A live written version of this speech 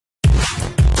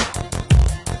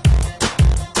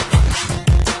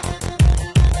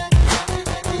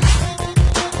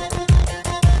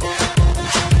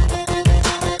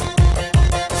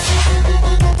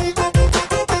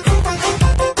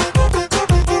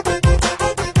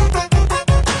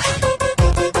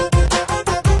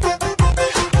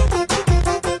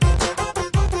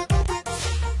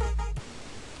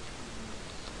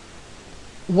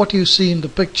what you see in the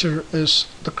picture is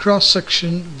the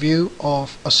cross-section view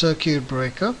of a circuit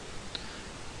breaker.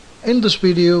 In this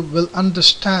video we'll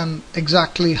understand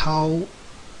exactly how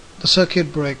the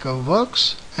circuit breaker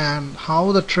works and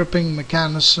how the tripping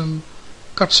mechanism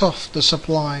cuts off the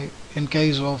supply in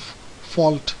case of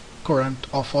fault current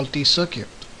or faulty circuit.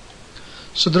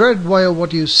 So the red wire,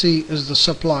 what you see is the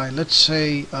supply. Let's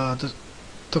say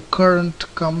the current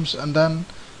comes and then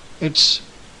it's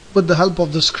with the help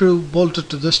of the screw bolted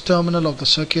to this terminal of the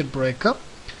circuit breaker,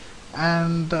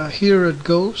 and here it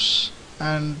goes,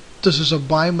 and this is a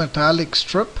bimetallic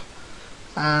strip,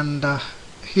 and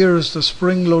here is the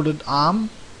spring loaded arm,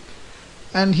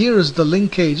 and here is the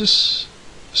linkages.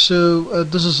 So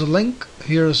this is a link,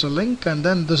 here is a link, and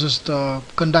then this is the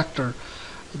conductor.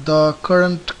 The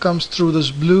current comes through this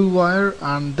blue wire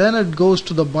and then it goes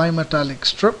to the bimetallic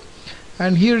strip,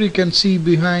 and here you can see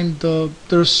behind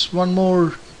there's one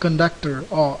more conductor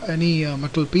or any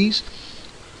metal piece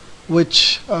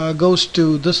which goes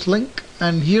to this link,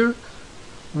 and here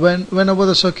whenever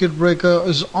the circuit breaker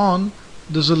is on,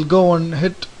 this will go and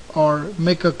hit or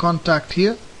make a contact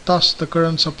here, thus the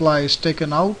current supply is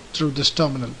taken out through this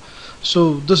terminal.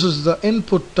 So this is the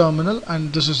input terminal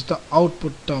and this is the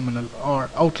output terminal,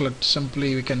 or outlet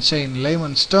simply we can say in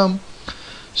layman's term.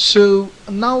 So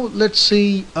now let's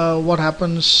see what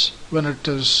happens when it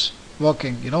is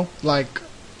working,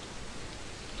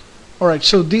 alright,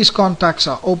 so these contacts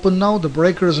are open now, the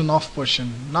breaker is in off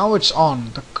position, now it's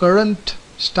on, the current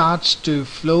starts to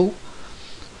flow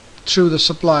through the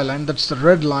supply line, that's the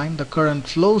red line, the current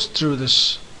flows through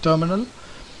this terminal,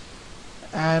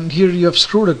 and here you have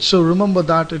screwed it, so remember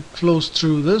that it flows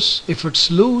through this. If it's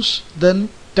loose, then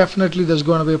definitely there's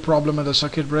going to be a problem with the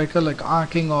circuit breaker, like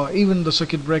arcing, or even the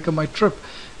circuit breaker might trip.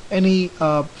 Any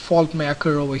fault may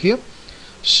occur over here.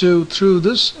 So through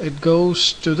this it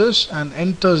goes to this and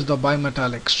enters the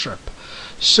bimetallic strip.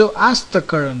 So as the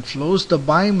current flows, the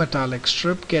bimetallic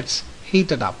strip gets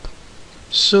heated up.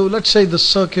 So let's say the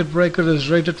circuit breaker is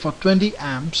rated for 20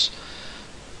 amps.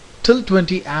 Till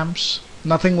 20 amps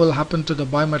nothing will happen to the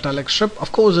bimetallic strip.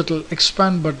 Of course it will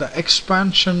expand, but the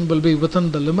expansion will be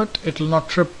within the limit, it will not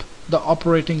trip the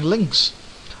operating links.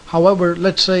 However,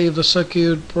 let's say if the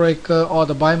circuit breaker or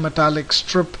the bimetallic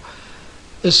strip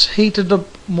is heated up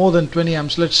more than 20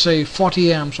 amps, let's say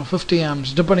 40 amps or 50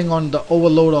 amps depending on the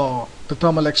overload or the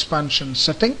thermal expansion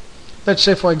setting. Let's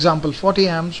say for example 40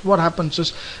 amps, what happens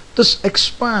is this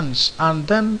expands and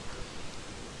then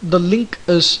the link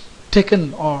is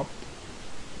taken or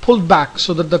pulled back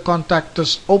so that the contact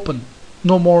is open,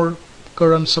 no more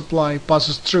current supply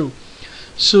passes through.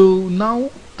 So now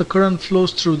the current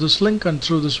flows through this link and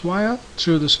through this wire,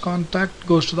 through this contact,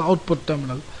 goes to the output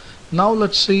terminal. Now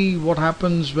let's see what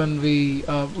happens when the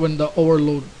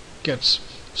overload gets.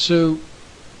 So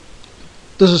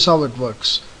this is how it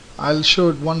works. I'll show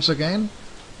it once again.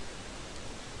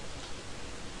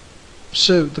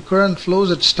 So the current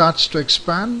flows, it starts to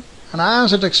expand, and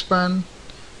as it expands,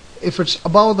 if it's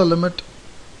above the limit,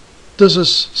 this is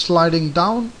sliding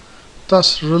down,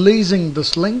 thus releasing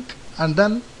this link, and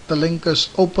then the link is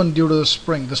open due to the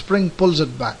spring. The spring pulls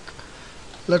it back.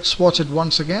 Let's watch it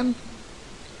once again.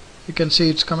 You can see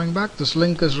it's coming back. This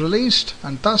link is released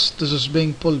and thus this is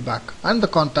being pulled back and the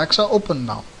contacts are open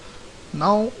now.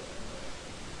 Now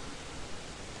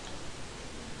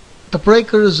the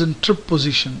breaker is in trip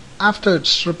position. After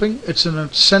it's tripping, it's in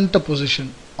a center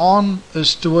position. On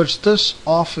is towards this,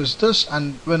 off is this,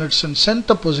 and when it's in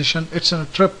center position, it's in a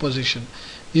trip position.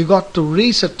 You got to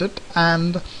reset it,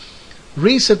 and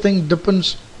resetting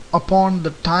depends upon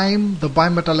the time the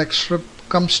bimetallic strip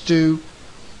comes to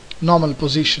normal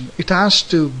position. It has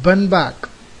to bend back.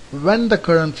 When the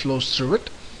current flows through it,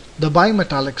 the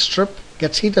bimetallic strip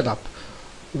gets heated up.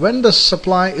 When the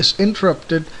supply is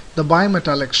interrupted, the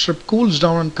bimetallic strip cools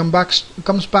down and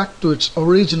comes back to its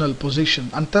original position,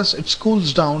 and thus it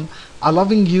cools down,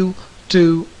 allowing you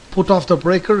to put off the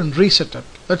breaker and reset it.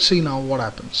 Let's see now what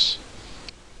happens.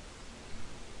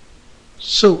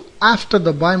 So after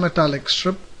the bimetallic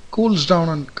strip cools down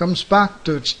and comes back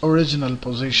to its original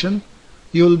position,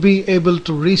 you will be able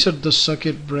to reset the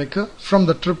circuit breaker from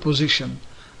the trip position.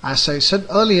 As I said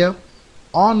earlier,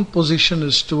 on position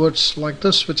is towards like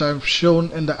this, which I have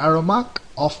shown in the arrow mark.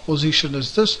 Off position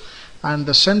is this, and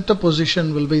the center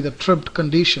position will be the tripped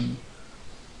condition.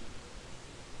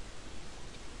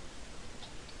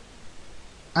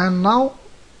 And now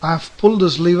I have pulled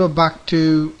this lever back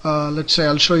to let's say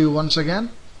I'll show you once again.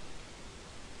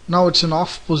 Now it's in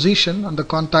off position and the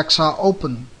contacts are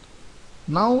open.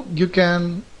 Now you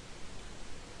can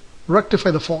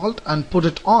rectify the fault and put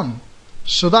it on,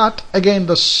 so that again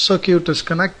the circuit is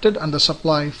connected and the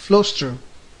supply flows through.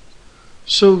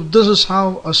 So this is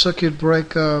how a circuit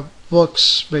breaker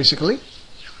works basically.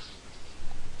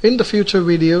 In the future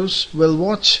videos, we'll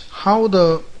watch how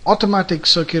the automatic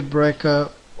circuit breaker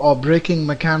or braking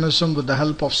mechanism with the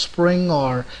help of spring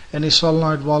or any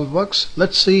solenoid valve works.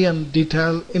 Let's see in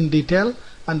detail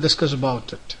and discuss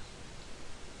about it.